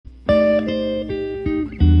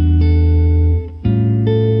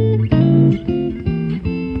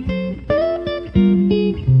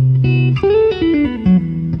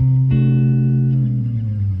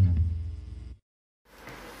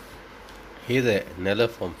Hey there, Nella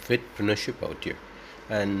from Fitpreneurship out here.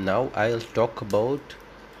 And now I'll talk about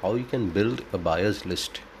how you can build a buyer's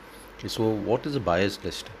list. Okay, so, what is a buyer's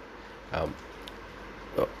list? Um,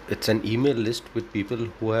 it's an email list with people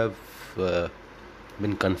who have uh,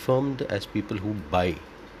 been confirmed as people who buy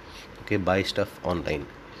stuff online.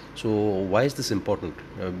 So, why is this important?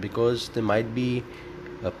 Because there might be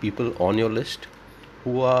people on your list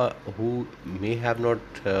who may have not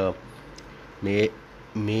may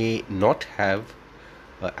may not have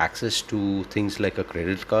access to things like a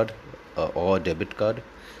credit card or debit card,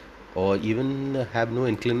 or even have no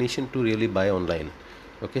inclination to really buy online.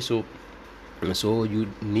 Okay, so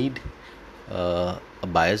you need a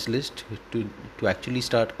buyers list to actually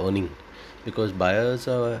start earning, because buyers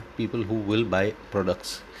are people who will buy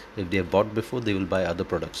products. If they have bought before, they will buy other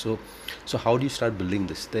products. So how do you start building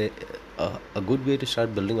this? A good way to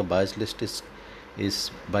start building a buyers list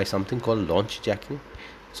is by something called launch jacking.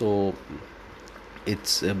 So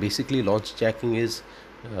it's basically, launch jacking is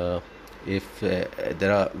uh, if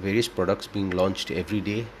there are various products being launched every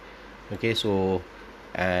day. Okay, so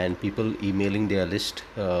and people emailing their list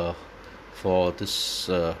for this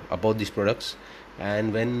about these products.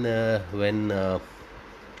 And when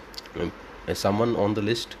someone on the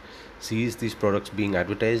list sees these products being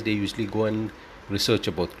advertised, they usually go and research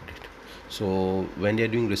about it. So when they are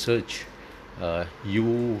doing research, you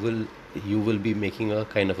will be making a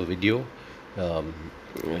kind of a video, um,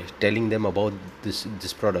 telling them about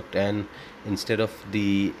this product. And instead of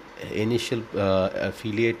the initial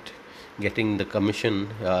affiliate getting the commission,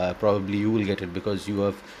 probably you will get it, because you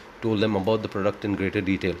have told them about the product in greater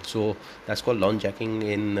detail. So that's called launch jacking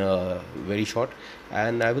in very short.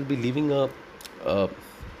 And I will be leaving a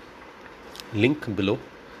link below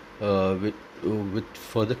with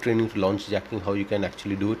further training to launch jacking, how you can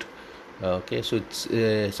actually do it. Okay, so it's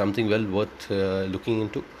something well worth looking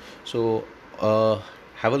into. So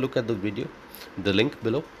have a look at the video, the link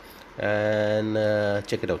below, and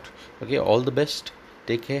check it out. Okay, all the best.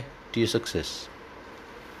 Take care to your success.